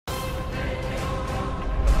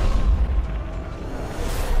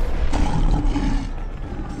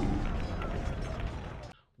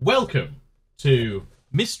Welcome to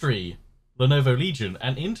Mystery Lenovo Legion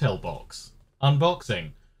and Intel box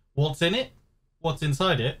unboxing. What's in it? What's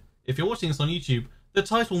inside it? If you're watching this on YouTube, the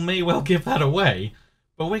title may well give that away,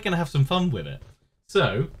 but we're going to have some fun with it.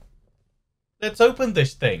 So, let's open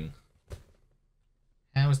this thing.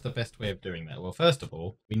 How is the best way of doing that? Well, first of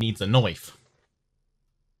all, we need a knife.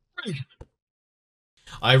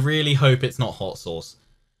 I really hope it's not hot sauce.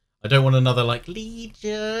 I don't want another, like,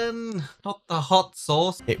 Legion, not the hot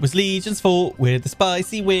sauce. It was Legion's fault with the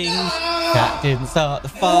spicy wings. Cat didn't start the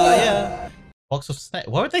fire. Box of snakes.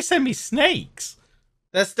 Why would they send me snakes?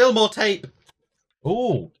 There's still more tape.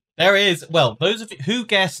 Ooh, there is. Well, those of you who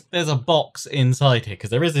guessed there's a box inside here,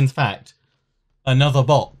 because there is, in fact, another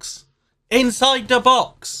box inside the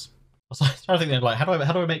box. I was trying to think, like, how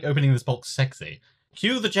do I make opening this box sexy?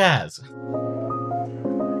 Cue the jazz.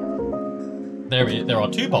 There are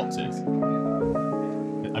two boxes.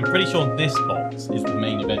 I'm pretty sure this box is the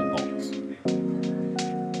main event box.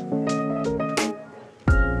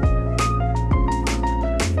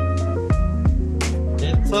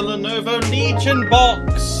 It's a Lenovo Legion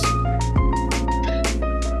box!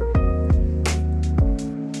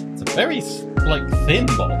 It's a very, like, thin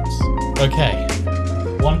box. Okay,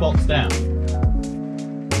 one box down.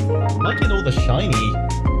 I'm liking all the shiny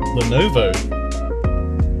Lenovo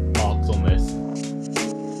marks on this.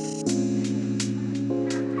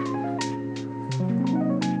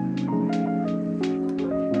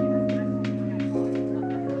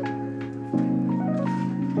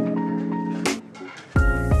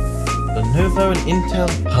 Lenovo and Intel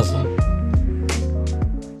puzzle.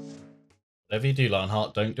 Whatever you do,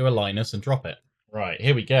 Lionheart, don't do a Linus and drop it. Right,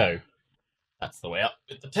 here we go. That's the way up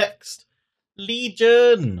with the text.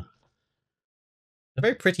 Legion! A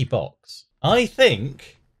very pretty box. I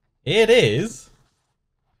think it is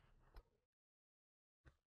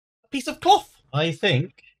a piece of cloth. I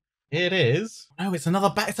think it is. No, it's another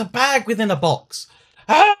bag. It's a bag within a box.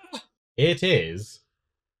 Ah! It is,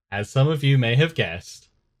 as some of you may have guessed,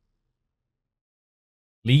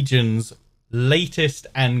 Legion's latest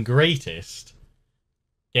and greatest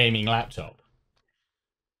gaming laptop.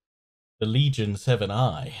 The Legion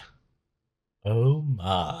 7i. Oh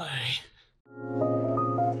my.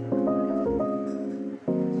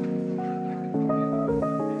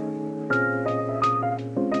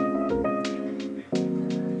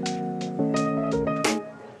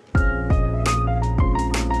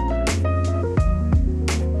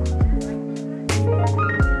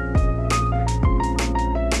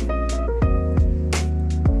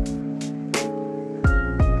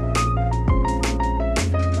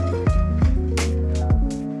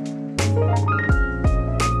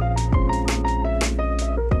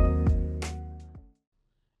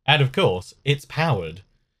 And of course, it's powered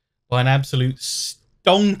by an absolute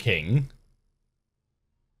stonking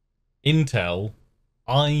Intel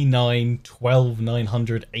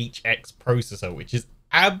i9-12900HX processor, which is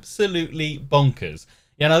absolutely bonkers.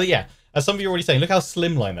 Yeah, as some of you are already saying, look how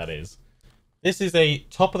slimline that is. This is a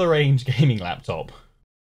top-of-the-range gaming laptop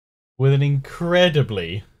with an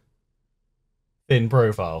incredibly thin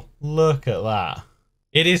profile. Look at that.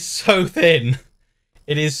 It is so thin.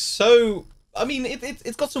 It is so... I mean,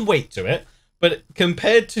 it's got some weight to it, but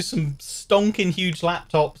compared to some stonking huge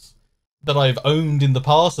laptops that I've owned in the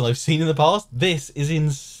past and I've seen in the past, this is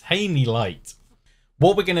insanely light.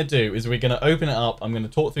 What we're going to do is we're going to open it up. I'm going to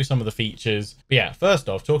talk through some of the features. But yeah, first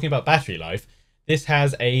off, talking about battery life, this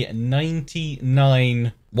has a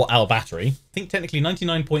 99 watt-hour battery. I think technically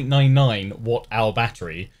 99.99 watt-hour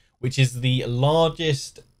battery, which is the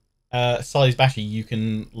largest size battery you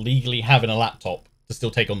can legally have in a laptop to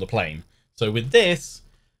still take on the plane. So with this,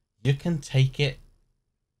 you can take it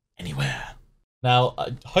anywhere. Now,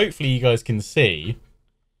 hopefully you guys can see,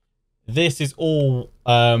 this is all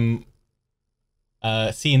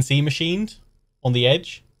CNC machined on the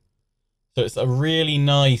edge. So it's a really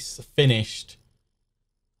nice finished,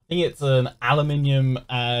 I think it's an aluminium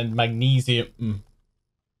and magnesium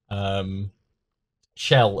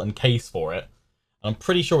shell and case for it. I'm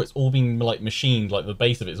pretty sure it's all being like machined, like the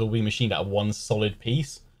base of it is all being machined out of one solid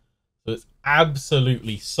piece. So it's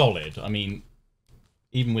absolutely solid. I mean,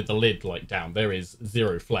 even with the lid like down, there is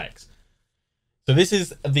zero flex. So this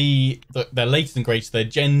is their latest and greatest, their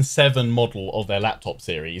Gen 7 model of their laptop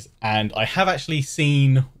series. And I have actually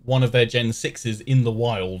seen one of their Gen 6s in the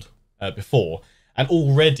wild before. And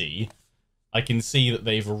already I can see that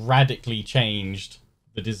they've radically changed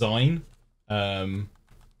the design on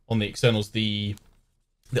the externals, the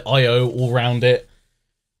I/O all around it.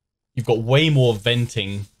 You've got way more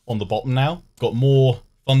venting on the bottom now. Got more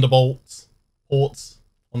Thunderbolts ports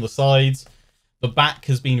on the sides. The back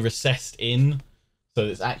has been recessed in so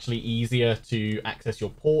it's actually easier to access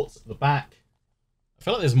your ports at the back. I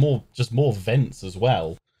feel like there's just more vents as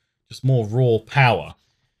well, just more raw power.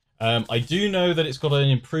 I do know that it's got an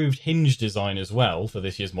improved hinge design as well for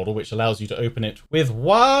this year's model, which allows you to open it with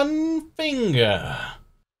one finger.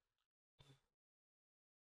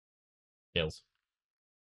 Skills.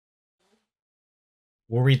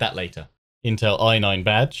 We'll read that later. Intel i9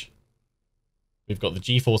 badge. We've got the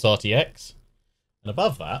GeForce RTX. And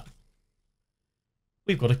above that,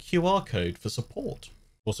 we've got a QR code for support.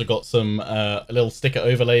 Also got some a little sticker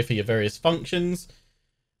overlay for your various functions.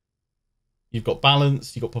 You've got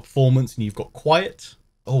balance, you've got performance, and you've got quiet.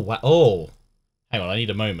 Oh, wow. Oh, hang on, I need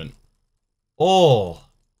a moment. Oh,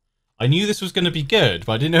 I knew this was going to be good,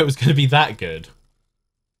 but I didn't know it was going to be that good.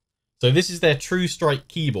 So this is their True Strike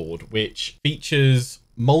keyboard, which features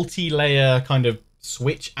multi-layer kind of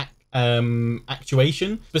switch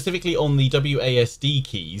actuation, specifically on the WASD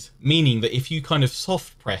keys, meaning that if you kind of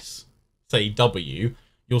soft press, say W,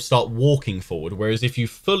 you'll start walking forward, whereas if you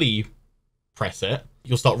fully press it,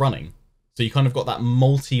 you'll start running. So you kind of got that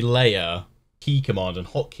multi-layer key command and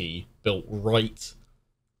hotkey built right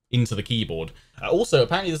into the keyboard. Also,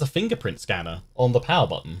 apparently there's a fingerprint scanner on the power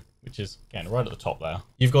button, which is, again, right at the top there.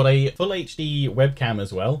 You've got a full HD webcam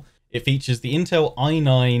as well. It features the Intel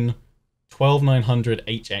i9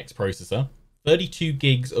 12900HX processor, 32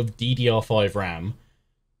 gigs of DDR5 RAM,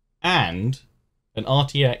 and an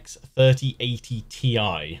RTX 3080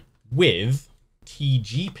 Ti with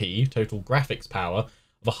TGP, total graphics power,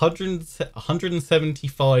 of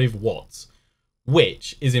 175 watts,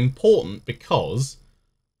 which is important because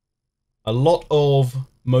a lot of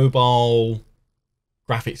mobile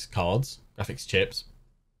graphics cards, graphics chips,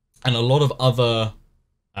 and a lot of other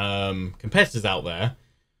competitors out there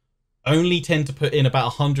only tend to put in about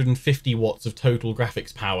 150 watts of total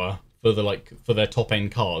graphics power for their top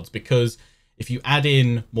end cards, because if you add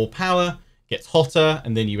in more power, it gets hotter,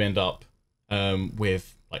 and then you end up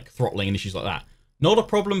with like throttling and issues like that. Not a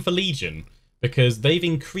problem for Legion, because they've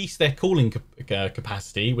increased their cooling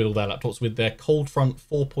capacity with all their laptops with their Cold Front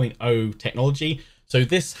 4.0 technology. So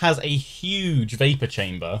this has a huge vapor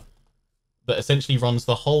chamber that essentially runs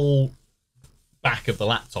the whole back of the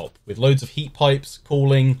laptop with loads of heat pipes,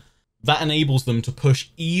 cooling. That enables them to push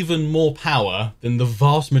even more power than the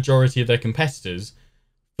vast majority of their competitors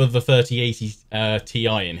for the 3080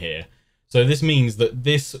 Ti in here. So this means that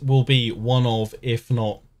this will be one of, if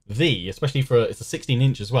not the, especially for it's a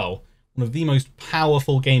 16-inch as well, one of the most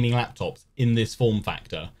powerful gaming laptops in this form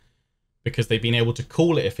factor, because they've been able to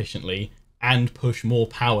cool it efficiently and push more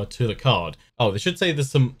power to the card. Oh, they should say there's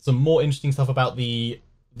some more interesting stuff about the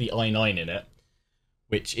i9 in it,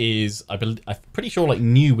 which is, I'm pretty sure, like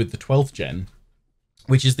new with the 12th gen,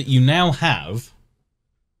 which is that you now have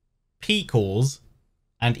P cores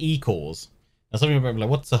and E cores. Now, some people are like,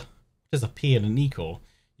 what is a P and an E core?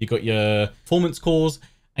 You've got your performance cores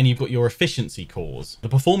and you've got your efficiency cores. The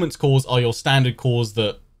performance cores are your standard cores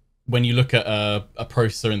that when you look at a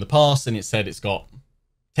processor in the past and it said it's got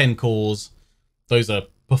 10 cores, those are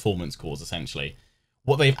performance cores essentially.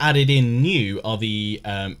 What they've added in new are the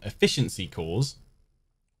efficiency cores,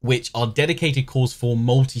 which are dedicated cores for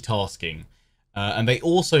multitasking. And they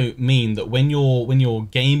also mean that when you're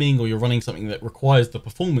gaming or you're running something that requires the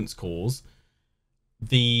performance cores,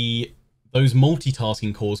 those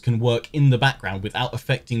multitasking cores can work in the background without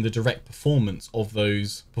affecting the direct performance of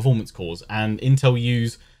those performance cores. And Intel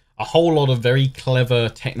use a whole lot of very clever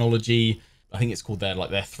technology. I think it's called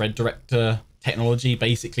their thread director technology.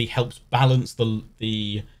 Basically helps balance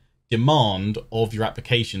the demand of your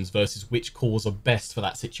applications versus which cores are best for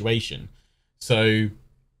that situation. So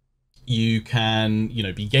you can,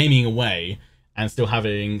 be gaming away and still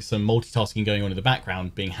having some multitasking going on in the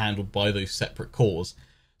background being handled by those separate cores.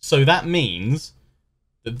 So that means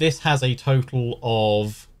that this has a total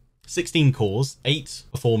of 16 cores, 8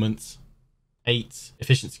 performance, 8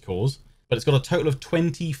 efficiency cores, but it's got a total of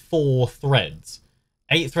 24 threads.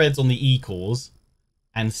 8 threads on the E cores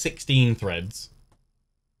and 16 threads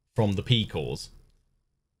from the P cores.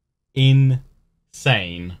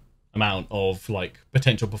 Insane amount of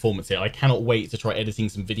potential performance here. I cannot wait to try editing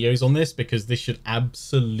some videos on this, because this should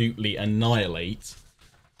absolutely annihilate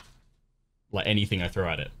anything I throw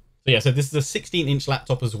at it. So yeah, so this is a 16-inch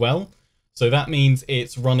laptop as well. So that means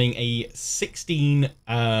it's running a 16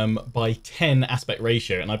 by 10 aspect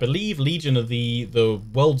ratio. And I believe Legion are the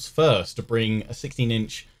world's first to bring a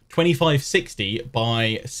 16-inch 2560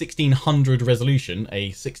 by 1600 resolution,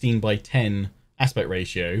 a 16 by 10 aspect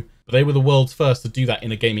ratio. But they were the world's first to do that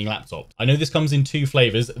in a gaming laptop. I know this comes in 2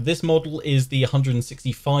 flavors. This model is the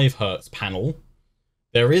 165 Hz panel.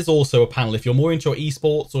 There is also a panel if you're more into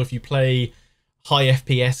esports, or if you play high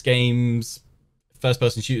FPS games,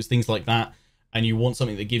 first-person shooters, things like that, and you want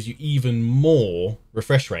something that gives you even more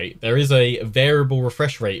refresh rate, there is a variable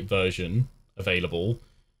refresh rate version available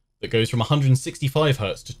that goes from 165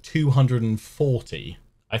 Hz to 240.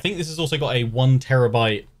 I think this has also got a 1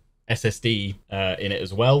 terabyte SSD in it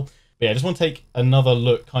as well. But yeah, I just want to take another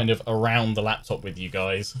look kind of around the laptop with you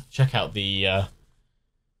guys. Check out the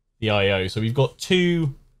I/O. So we've got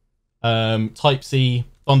two Type-C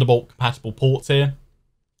Thunderbolt compatible ports here.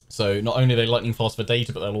 So not only are they lightning fast for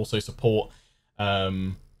data, but they'll also support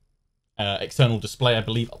external display, I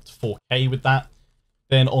believe up to 4K with that.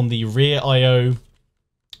 Then on the rear I/O,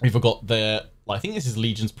 we've got I think this is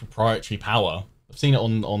Legion's proprietary power. I've seen it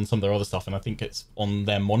on some of their other stuff, and I think it's on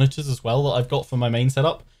their monitors as well that I've got for my main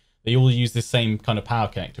setup. They all use this same kind of power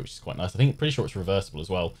connector, which is quite nice. I think pretty sure it's reversible as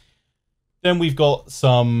well. Then we've got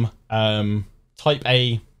some Type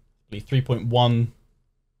A 3.1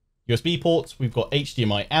 USB ports. We've got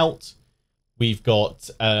HDMI out. We've got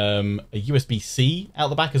a USB-C out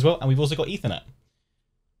the back as well, and we've also got Ethernet.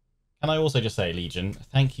 Can I also just say, Legion,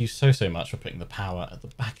 thank you so much for putting the power at the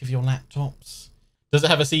back of your laptops. Does it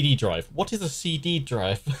have a CD drive? What is a CD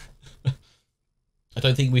drive? I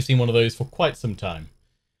don't think we've seen one of those for quite some time.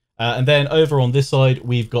 And then over on this side,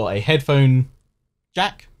 we've got a headphone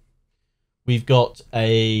jack. We've got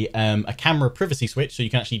a camera privacy switch, so you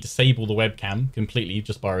can actually disable the webcam completely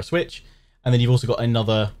just by a switch. And then you've also got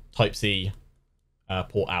another Type-C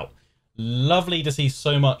port out. Lovely to see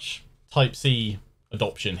so much Type-C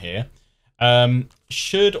adoption here.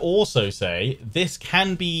 Should also say this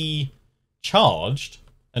can be charged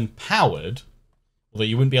and powered, although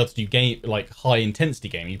you wouldn't be able to do game like high intensity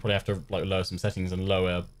gaming. You probably have to like lower some settings and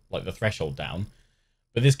lower like the threshold down.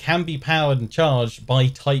 But this can be powered and charged by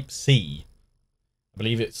Type-C. I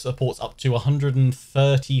believe it supports up to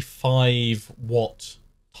 135 watt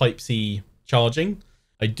Type-C charging.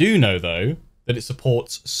 I do know though that it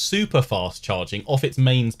supports super fast charging off its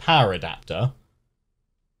mains power adapter.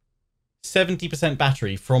 70%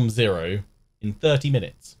 battery from 0 in 30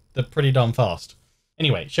 minutes. They're pretty darn fast.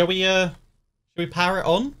 Anyway, shall we power it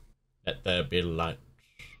on? Let there be light.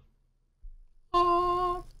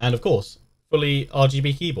 And of course, fully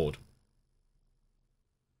RGB keyboard.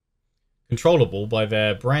 Controllable by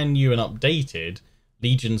their brand new and updated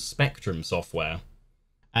Legion Spectrum software.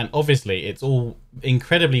 And obviously, it's all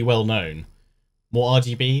incredibly well known. More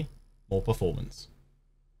RGB, more performance.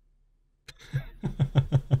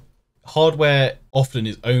 Hardware often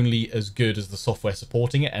is only as good as the software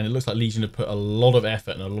supporting it, and it looks like Legion have put a lot of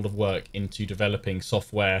effort and a lot of work into developing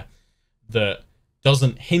software that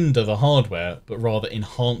doesn't hinder the hardware, but rather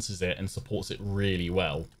enhances it and supports it really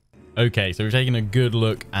well. Okay, so we've taken a good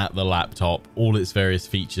look at the laptop, all its various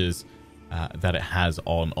features that it has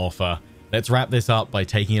on offer. Let's wrap this up by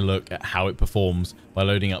taking a look at how it performs by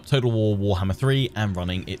loading up Total War Warhammer 3 and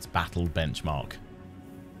running its battle benchmark.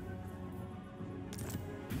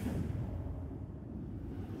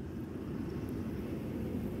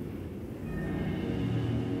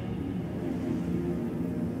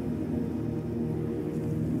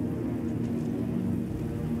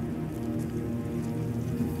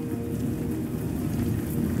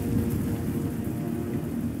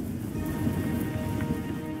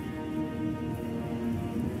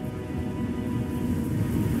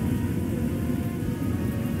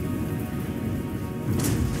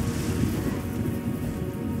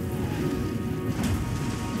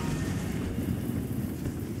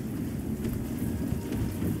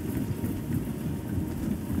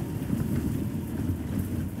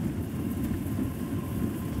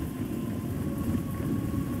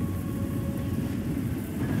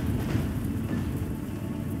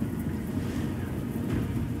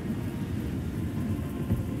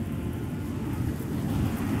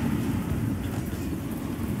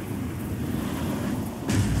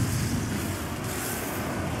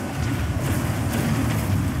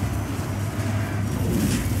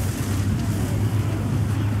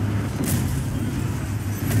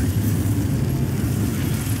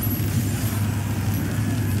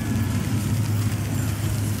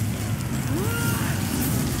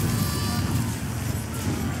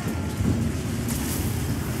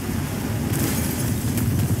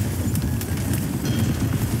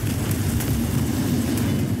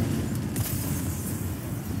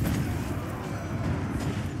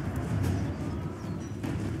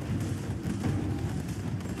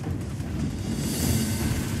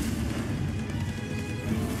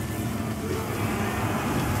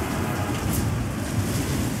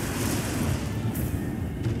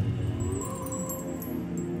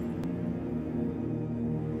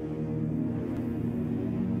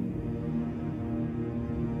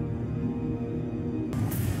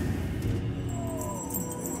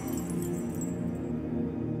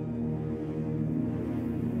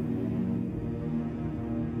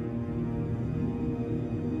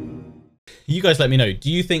 You guys let me know.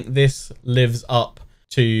 Do you think this lives up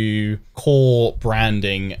to core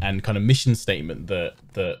branding and kind of mission statement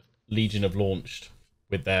that Legion have launched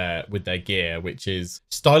with their gear, which is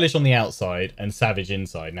stylish on the outside and savage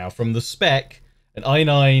inside? Now, from the spec, an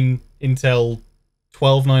i9 Intel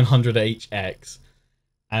 12900HX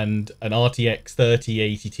and an RTX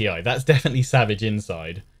 3080 Ti. That's definitely savage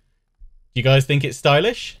inside. Do you guys think it's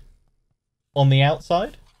stylish on the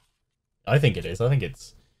outside? I think it is. I think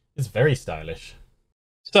it's very stylish.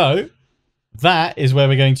 So that is where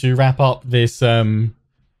we're going to wrap up this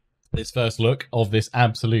this first look of this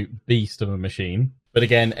absolute beast of a machine. But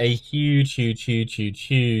again, a huge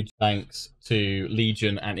thanks to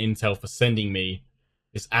Legion and Intel for sending me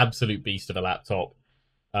this absolute beast of a laptop.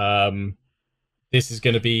 This is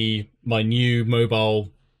going to be my new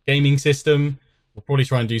mobile gaming system. We'll probably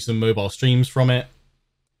try and do some mobile streams from it.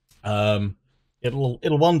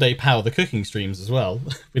 It'll one day power the cooking streams as well.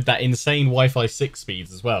 With that insane Wi-Fi 6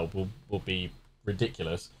 speeds as well, will be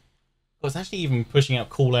ridiculous. Well, it's actually even pushing out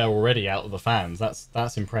cool air already out of the fans.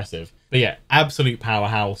 That's impressive. But yeah, absolute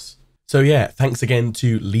powerhouse. So yeah, thanks again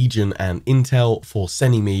to Legion and Intel for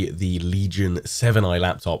sending me the Legion 7i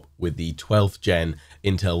laptop with the 12th gen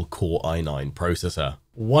Intel Core i9 processor.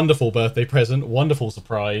 Wonderful birthday present, wonderful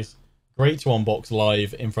surprise. Great to unbox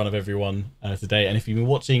live in front of everyone today. And if you've been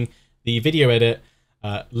watching the video edit,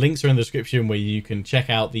 links are in the description where you can check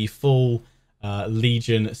out the full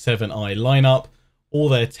Legion 7i lineup, all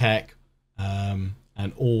their tech,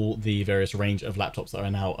 and all the various range of laptops that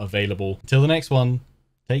are now available. Until the next one,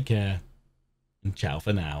 take care and ciao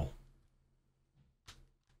for now.